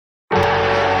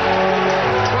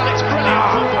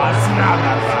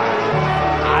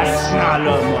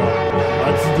Parlement.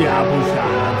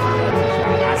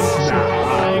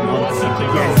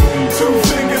 Two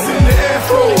fingers in the air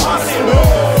for Arsenal.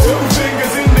 Two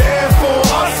fingers in the air for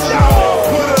Arsenal.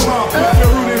 Put them up if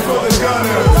you're rooting for the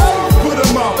Gunners. Put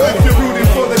them up if you're rooting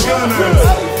for the Gunners.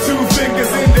 Two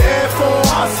fingers in the air for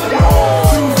Arsenal.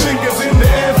 Two fingers in the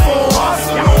air for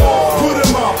Arsenal. Put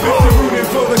them up if you're rooting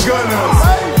for the Gunners.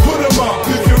 Put them up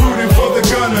if you're rooting for the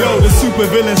Gunners. Yo, the super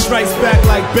villain strikes back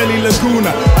like Belly Laguna.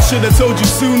 I should have told you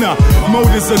sooner.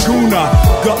 Modus Aguna.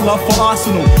 Got love for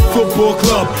Arsenal Football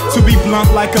Club. To be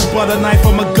blunt like a butter knife,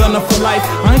 I'm a gunner for life.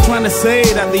 I ain't trying to say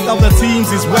that the other teams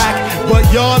is whack, but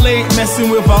y'all ain't messing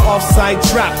with our offside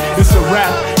trap. It's a wrap,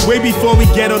 way before we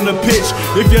get on the pitch.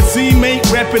 If your teammate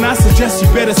reppin', I suggest you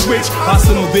better switch.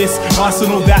 Arsenal this,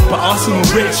 Arsenal that, but Arsenal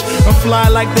rich. And fly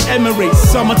like the Emirates,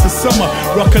 summer to summer.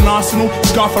 Rockin' Arsenal,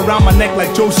 scarf around my neck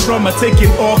like Joe Strummer.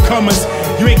 Taking all comers,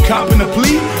 you ain't copping a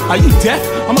plea? Are you deaf?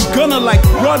 I'm a gunner like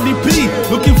Rodney P.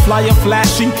 Looking flyer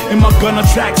flashing in my gunner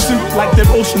tracksuit, like them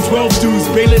Ocean 12 dudes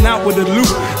bailing out with a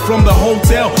loot from the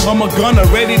hotel. I'm a gunner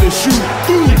ready to shoot.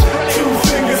 Two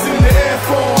fingers in the air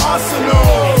for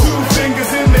Arsenal. Two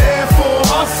fingers in the air for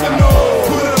Arsenal.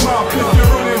 Put them up if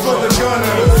you're rooting for the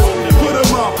Gunners. Put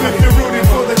them up if you're rooting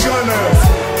for the Gunners.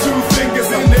 Two fingers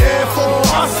in the air for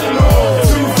Arsenal.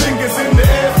 Two fingers in the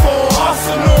air for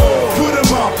Arsenal. Put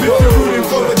them up if you're rooting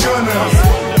for the Gunners.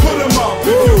 Put them up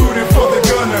if you're rooting for the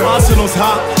Gunners. Arsenal's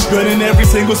hot, burning every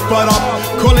single spot up.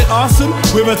 Call it Arsenal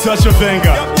with a touch of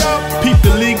anger. Peep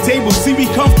the league table, see me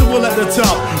comfortable at the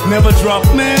top. Never drop,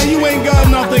 man, you ain't got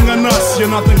nothing on us. You're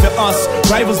nothing to us.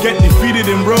 Rivals get defeated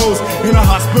in rows. In a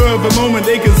hot spur of a moment,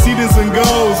 they concede and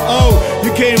goals. Oh,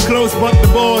 you came close, but the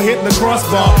ball hit the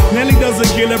crossbar. Nelly doesn't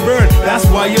kill a bird, that's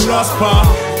why you lost, pa.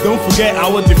 Don't forget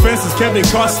our defense is Kevin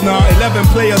Costner. 11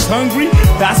 players hungry,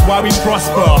 that's why we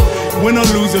prosper. Win or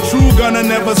lose, a true gunner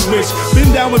never switch.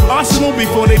 Been down with Arsenal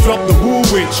before they dropped the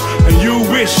Woolwich. And you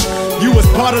wish you was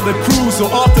part of the crew, so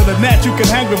after the match you can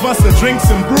hang with us and drink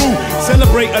some brew.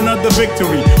 Celebrate another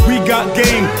victory. We got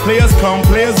game. Players come,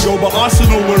 players go, but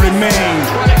Arsenal will remain.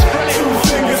 Two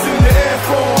fingers in the air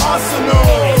for Arsenal.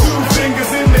 Two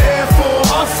fingers in the air for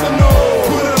Arsenal.